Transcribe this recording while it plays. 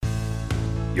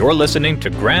You're listening to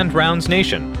Grand Rounds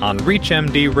Nation on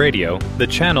ReachMD Radio, the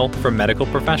channel for medical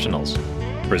professionals.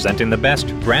 Presenting the best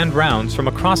Grand Rounds from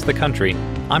across the country,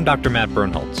 I'm Dr. Matt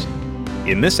Bernholtz.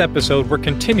 In this episode, we're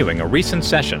continuing a recent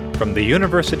session from the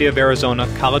University of Arizona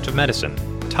College of Medicine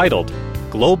titled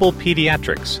Global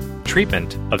Pediatrics,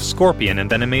 Treatment of Scorpion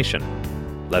Envenomation.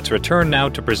 Let's return now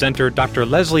to presenter Dr.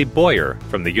 Leslie Boyer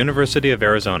from the University of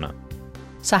Arizona.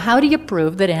 So how do you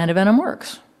prove that antivenom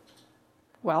works?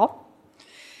 Well,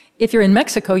 if you're in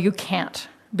Mexico, you can't,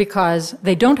 because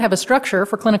they don't have a structure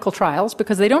for clinical trials,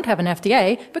 because they don't have an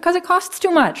FDA, because it costs too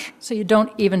much, so you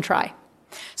don't even try.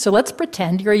 So let's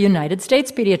pretend you're a United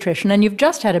States pediatrician and you've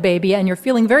just had a baby and you're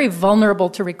feeling very vulnerable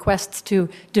to requests to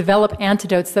develop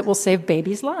antidotes that will save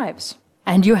babies' lives.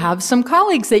 And you have some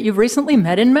colleagues that you've recently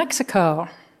met in Mexico.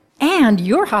 And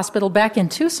your hospital back in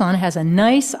Tucson has a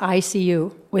nice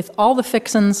ICU with all the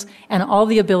fixins and all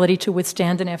the ability to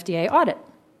withstand an FDA audit.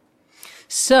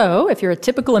 So, if you're a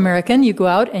typical American, you go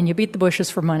out and you beat the bushes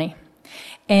for money.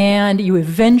 And you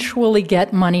eventually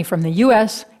get money from the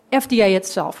U.S. FDA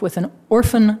itself with an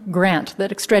orphan grant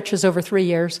that stretches over 3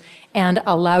 years and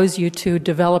allows you to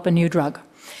develop a new drug.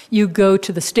 You go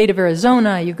to the state of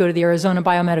Arizona, you go to the Arizona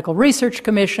Biomedical Research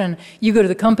Commission, you go to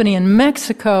the company in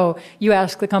Mexico, you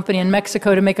ask the company in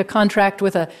Mexico to make a contract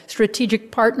with a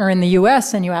strategic partner in the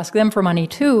U.S., and you ask them for money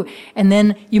too, and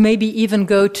then you maybe even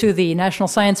go to the National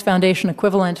Science Foundation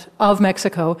equivalent of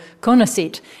Mexico,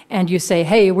 CONACYT, and you say,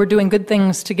 hey, we're doing good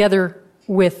things together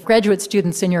with graduate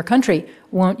students in your country,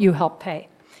 won't you help pay?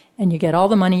 And you get all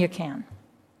the money you can.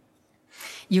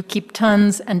 You keep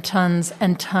tons and tons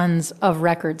and tons of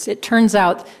records. It turns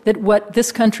out that what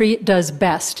this country does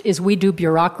best is we do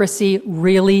bureaucracy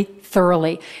really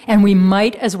thoroughly. And we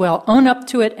might as well own up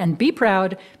to it and be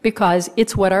proud, because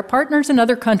it's what our partners in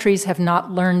other countries have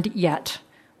not learned yet.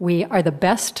 We are the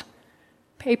best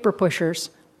paper pushers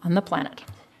on the planet.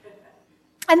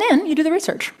 And then you do the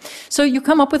research. So you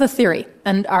come up with a theory.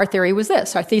 And our theory was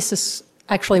this. Our thesis,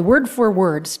 actually word for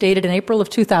word, stated in April of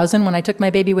 2000 when I took my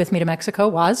baby with me to Mexico,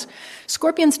 was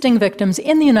scorpion sting victims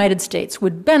in the United States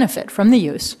would benefit from the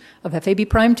use of FAB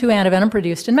prime 2 antivenom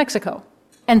produced in Mexico.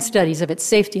 And studies of its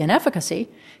safety and efficacy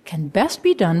can best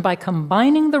be done by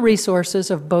combining the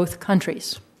resources of both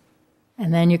countries.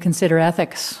 And then you consider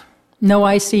ethics. No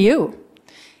ICU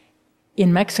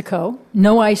in Mexico,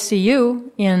 no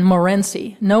ICU in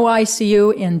Morenci, no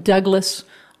ICU in Douglas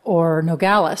or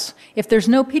Nogales. If there's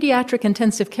no pediatric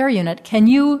intensive care unit, can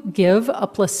you give a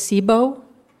placebo?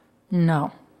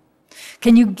 No.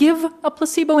 Can you give a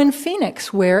placebo in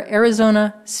Phoenix, where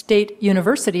Arizona State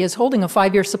University is holding a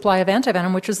 5-year supply of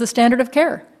antivenom, which is the standard of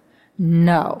care?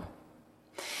 No.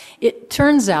 It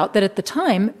turns out that at the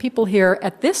time, people here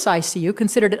at this ICU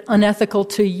considered it unethical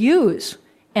to use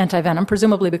antivenom,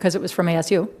 presumably because it was from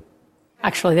ASU.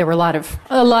 Actually, there were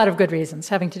a lot of good reasons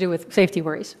having to do with safety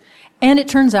worries. And it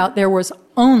turns out there was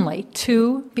only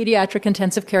 2 pediatric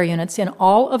intensive care units in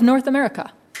all of North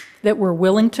America that were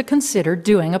willing to consider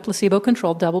doing a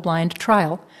placebo-controlled double-blind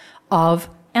trial of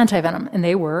antivenom, and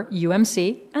they were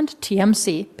UMC and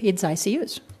TMC PEDS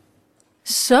ICUs.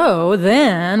 So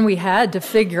then we had to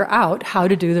figure out how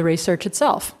to do the research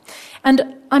itself.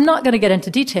 And I'm not going to get into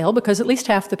detail, because at least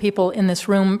half the people in this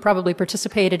room probably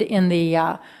participated in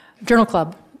the journal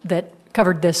club that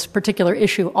covered this particular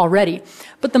issue already.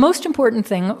 But the most important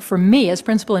thing for me as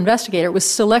principal investigator was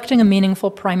selecting a meaningful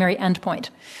primary endpoint.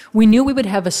 We knew we would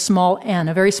have a small n,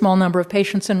 a very small number of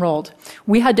patients enrolled.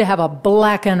 We had to have a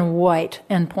black and white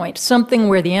endpoint, something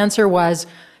where the answer was,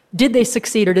 did they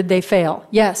succeed or did they fail?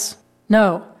 Yes,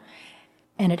 no.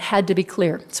 And it had to be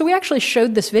clear. So we actually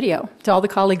showed this video to all the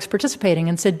colleagues participating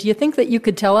and said, do you think that you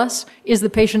could tell us, is the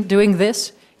patient doing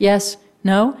this? Yes,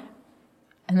 no?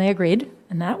 And they agreed,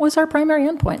 and that was our primary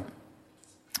endpoint.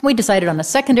 We decided on a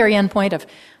secondary endpoint of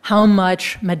how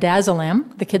much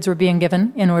midazolam the kids were being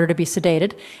given in order to be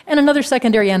sedated, and another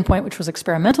secondary endpoint, which was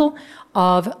experimental,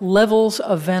 of levels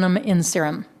of venom in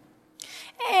serum.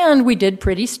 And we did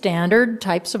pretty standard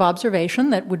types of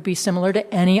observation that would be similar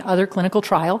to any other clinical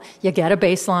trial. You get a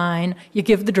baseline, you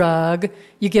give the drug,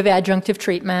 you give adjunctive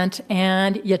treatment,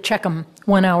 and you check them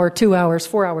 1 hour, 2 hours,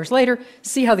 4 hours later,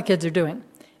 see how the kids are doing,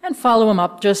 and follow them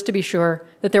up just to be sure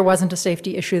that there wasn't a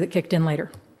safety issue that kicked in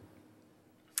later.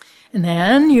 And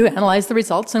then you analyze the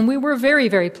results, and we were very,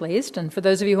 very pleased. And for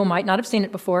those of you who might not have seen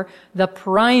it before, the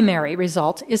primary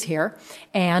result is here.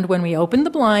 And when we opened the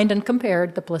blind and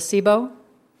compared the placebo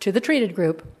to the treated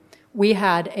group, we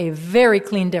had a very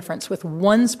clean difference with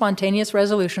 1 spontaneous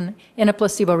resolution in a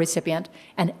placebo recipient,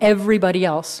 and everybody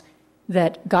else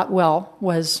that got well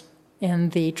was in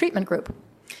the treatment group.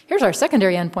 Here's our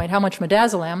secondary endpoint, how much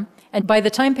midazolam, And by the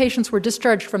time patients were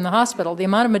discharged from the hospital, the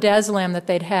amount of midazolam that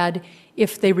they'd had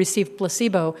if they received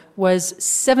placebo was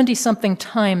 70-something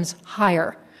times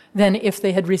higher than if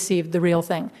they had received the real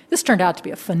thing. This turned out to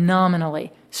be a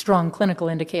phenomenally strong clinical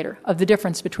indicator of the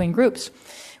difference between groups.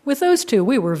 With those two,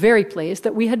 we were very pleased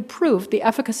that we had proved the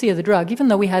efficacy of the drug, even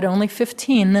though we had only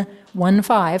 15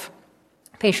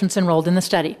 patients enrolled in the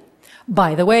study.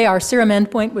 By the way, our serum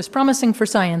endpoint was promising for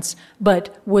science,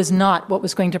 but was not what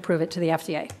was going to prove it to the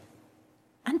FDA.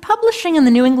 And publishing in the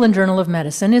New England Journal of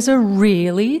Medicine is a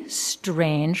really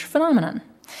strange phenomenon.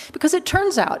 Because it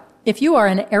turns out, if you are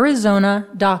an Arizona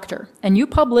doctor and you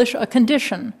publish a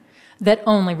condition that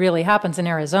only really happens in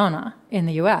Arizona, in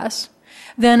the US,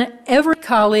 then every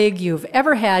colleague you've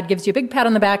ever had gives you a big pat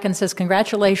on the back and says,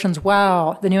 congratulations,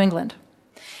 wow, the New England.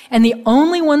 And the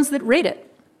only ones that rate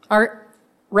it are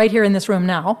right here in this room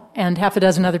now, and half a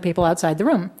dozen other people outside the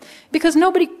room. Because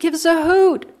nobody gives a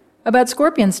hoot about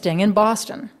scorpion sting in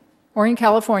Boston, or in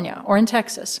California, or in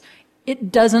Texas.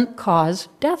 It doesn't cause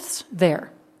deaths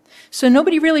there. So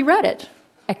nobody really read it,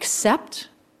 except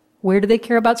where do they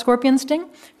care about scorpion sting?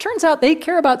 Turns out they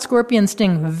care about scorpion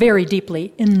sting very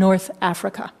deeply in North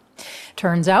Africa.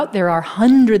 Turns out there are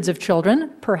hundreds of children,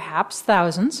 perhaps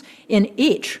thousands, in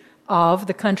each of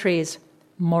the countries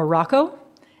Morocco,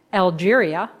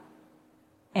 Algeria,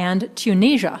 and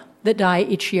Tunisia that die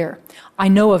each year. I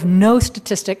know of no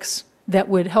statistics that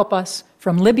would help us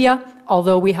from Libya,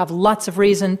 although we have lots of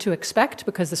reason to expect,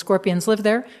 because the scorpions live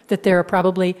there, that there are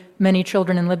probably many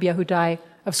children in Libya who die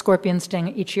of scorpion sting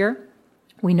each year.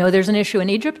 We know there's an issue in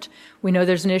Egypt. We know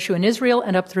there's an issue in Israel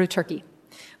and up through Turkey.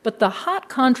 But the hot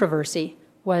controversy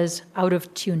was out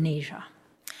of Tunisia.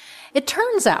 It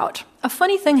turns out a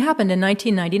funny thing happened in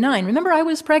 1999. Remember, I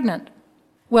was pregnant.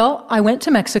 Well, I went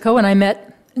to Mexico and I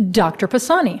met Dr.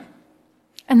 Pisani.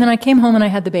 And then I came home and I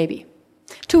had the baby.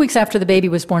 2 weeks after the baby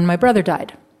was born, my brother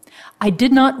died. I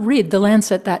did not read The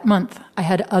Lancet that month. I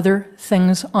had other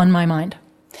things on my mind.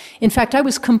 In fact, I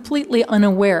was completely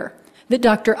unaware that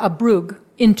Dr. Abrug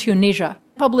in Tunisia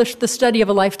published the study of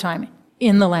a lifetime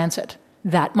in The Lancet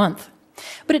that month.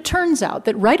 But it turns out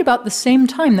that right about the same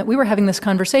time that we were having this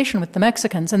conversation with the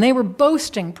Mexicans, and they were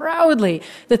boasting proudly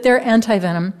that their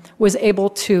antivenom was able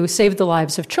to save the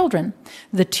lives of children,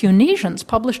 the Tunisians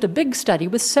published a big study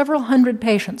with several hundred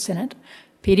patients in it,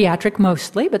 pediatric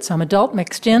mostly, but some adult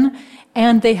mixed in,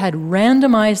 and they had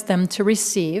randomized them to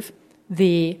receive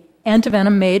the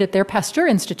antivenom made at their Pasteur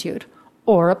Institute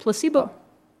or a placebo.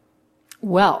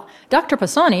 Well, Dr.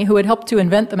 Pisani, who had helped to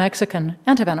invent the Mexican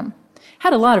antivenom,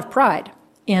 had a lot of pride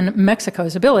in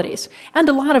Mexico's abilities and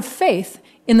a lot of faith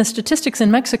in the statistics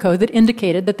in Mexico that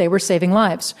indicated that they were saving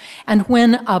lives. And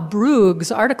when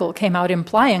Abrug's article came out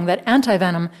implying that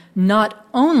antivenom not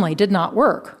only did not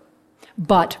work,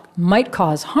 but might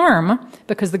cause harm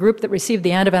because the group that received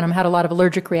the antivenom had a lot of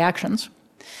allergic reactions,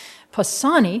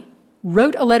 Pisani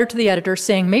wrote a letter to the editor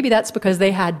saying maybe that's because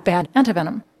they had bad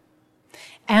antivenom.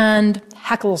 And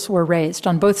hackles were raised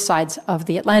on both sides of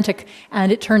the Atlantic,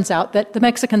 and it turns out that the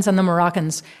Mexicans and the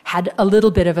Moroccans had a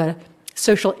little bit of a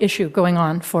social issue going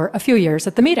on for a few years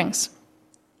at the meetings.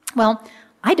 Well,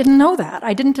 I didn't know that.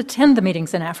 I didn't attend the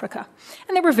meetings in Africa.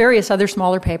 And there were various other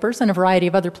smaller papers in a variety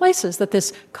of other places that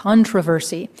this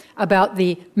controversy about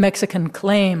the Mexican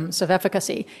claims of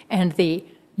efficacy and the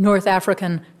North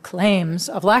African claims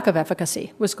of lack of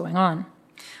efficacy was going on.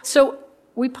 So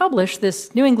we published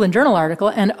this New England Journal article,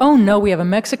 and oh no, we have a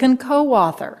Mexican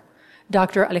co-author,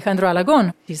 Dr. Alejandro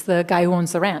Alagon. He's the guy who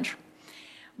owns the ranch.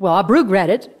 Well, Abrug read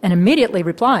it and immediately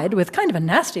replied with kind of a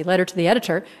nasty letter to the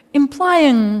editor,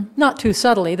 implying, not too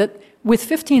subtly, that with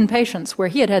 15 patients where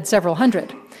he had had several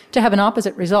hundred, to have an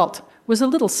opposite result was a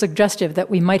little suggestive that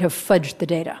we might have fudged the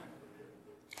data.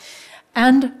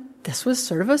 And this was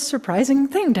sort of a surprising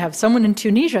thing to have someone in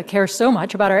Tunisia care so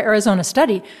much about our Arizona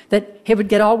study that he would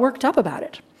get all worked up about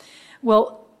it.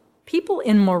 Well, people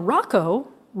in Morocco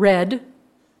read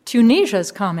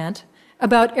Tunisia's comment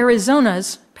about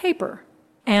Arizona's paper,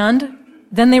 and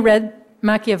then they read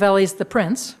Machiavelli's The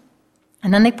Prince,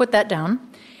 and then they put that down,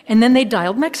 and then they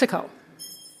dialed Mexico.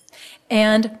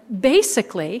 And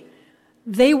basically,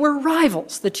 they were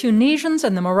rivals. The Tunisians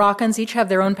and the Moroccans each have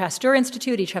their own Pasteur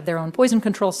Institute, each have their own poison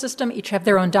control system, each have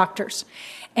their own doctors.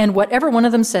 And whatever one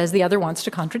of them says, the other wants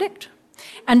to contradict.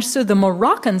 And so the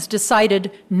Moroccans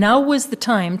decided now was the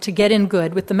time to get in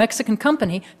good with the Mexican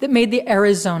company that made the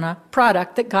Arizona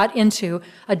product that got into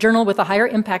a journal with a higher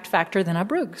impact factor than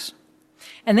Abrug's.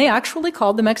 And they actually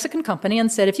called the Mexican company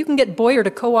and said, if you can get Boyer to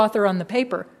co-author on the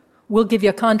paper, we'll give you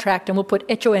a contract and we'll put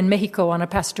Hecho en Mexico on a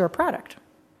Pasteur product.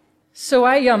 So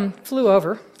I flew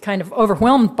over kind of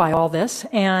overwhelmed by all this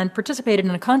and participated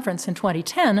in a conference in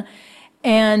 2010.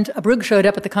 And Abrug showed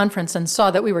up at the conference and saw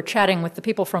that we were chatting with the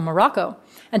people from Morocco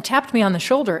and tapped me on the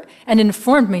shoulder and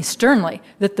informed me sternly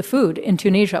that the food in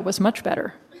Tunisia was much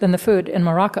better than the food in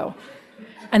Morocco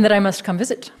and that I must come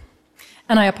visit.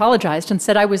 And I apologized and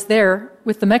said I was there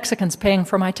with the Mexicans paying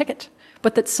for my ticket,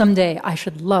 but that someday I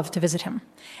should love to visit him.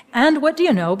 And what do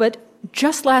you know, but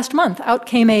just last month out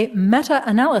came a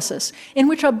meta-analysis in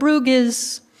which Abrug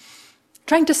is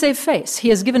trying to save face. He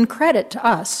has given credit to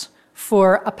us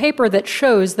for a paper that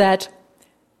shows that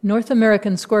North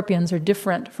American scorpions are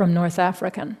different from North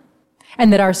African,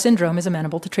 and that our syndrome is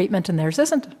amenable to treatment and theirs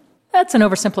isn't. That's an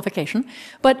oversimplification,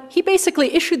 but he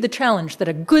basically issued the challenge that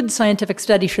a good scientific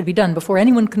study should be done before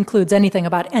anyone concludes anything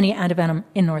about any antivenom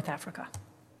in North Africa.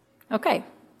 Okay,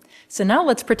 so now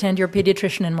let's pretend you're a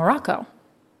pediatrician in Morocco,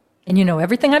 and you know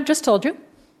everything I've just told you,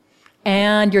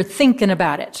 and you're thinking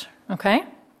about it, okay?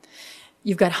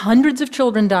 You've got hundreds of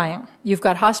children dying. You've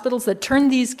got hospitals that turn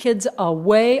these kids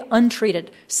away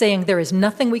untreated, saying there is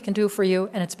nothing we can do for you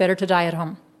and it's better to die at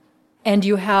home. And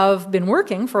you have been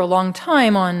working for a long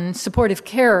time on supportive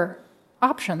care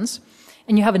options,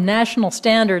 and you have a national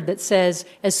standard that says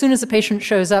as soon as the patient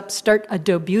shows up, start a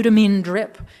dobutamine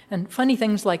drip, and funny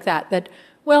things like that,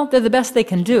 well, they're the best they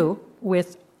can do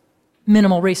with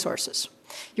minimal resources.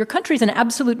 Your country's an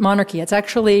absolute monarchy. It's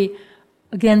actually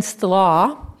against the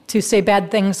law to say bad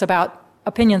things about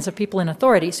opinions of people in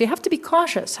authority, so you have to be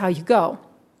cautious how you go.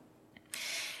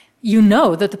 You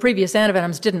know that the previous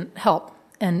antivenoms didn't help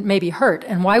and maybe hurt,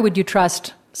 and why would you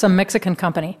trust some Mexican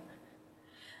company?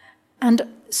 And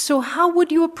so how would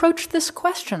you approach this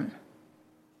question?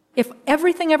 If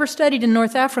everything ever studied in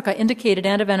North Africa indicated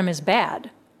antivenom is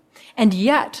bad, and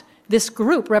yet this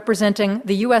group representing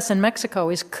the US and Mexico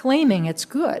is claiming it's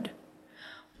good,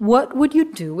 what would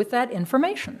you do with that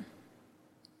information?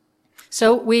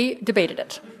 So we debated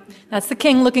it. That's the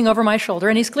king looking over my shoulder,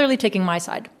 and he's clearly taking my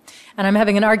side. And I'm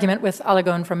having an argument with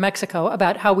Alagon from Mexico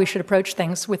about how we should approach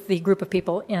things with the group of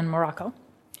people in Morocco.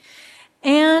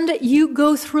 And you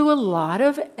go through a lot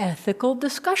of ethical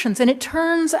discussions, and it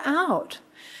turns out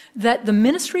that the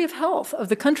Ministry of Health of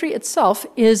the country itself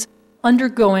is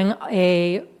undergoing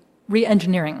a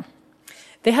re-engineering.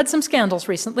 They had some scandals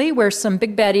recently where some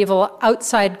big bad evil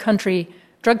outside country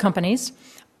drug companies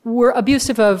were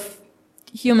abusive of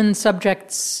human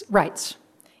subjects' rights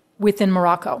within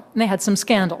Morocco. And they had some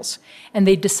scandals. And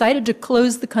they decided to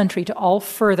close the country to all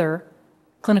further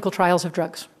clinical trials of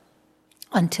drugs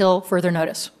until further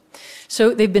notice.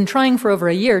 So they've been trying for over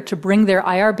a year to bring their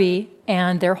IRB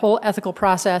and their whole ethical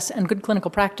process and good clinical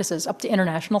practices up to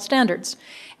international standards.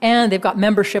 And they've got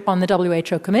membership on the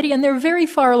WHO committee, and they're very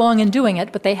far along in doing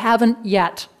it, but they haven't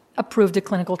yet approved a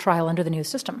clinical trial under the new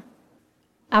system.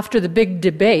 After the big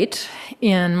debate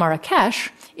in Marrakesh,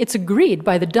 it's agreed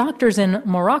by the doctors in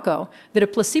Morocco that a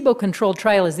placebo-controlled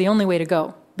trial is the only way to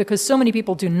go, because so many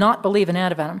people do not believe in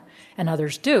antivenom, and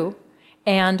others do,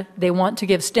 and they want to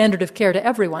give standard of care to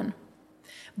everyone.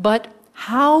 But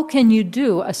how can you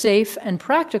do a safe and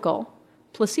practical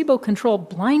placebo-controlled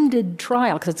blinded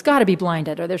trial? Because it's got to be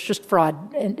blinded, or there's just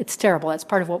fraud, and it's terrible. That's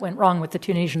part of what went wrong with the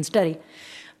Tunisian study.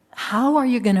 How are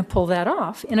you going to pull that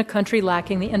off in a country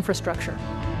lacking the infrastructure?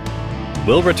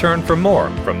 We'll return for more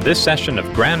from this session of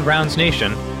Grand Rounds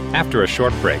Nation after a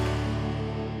short break.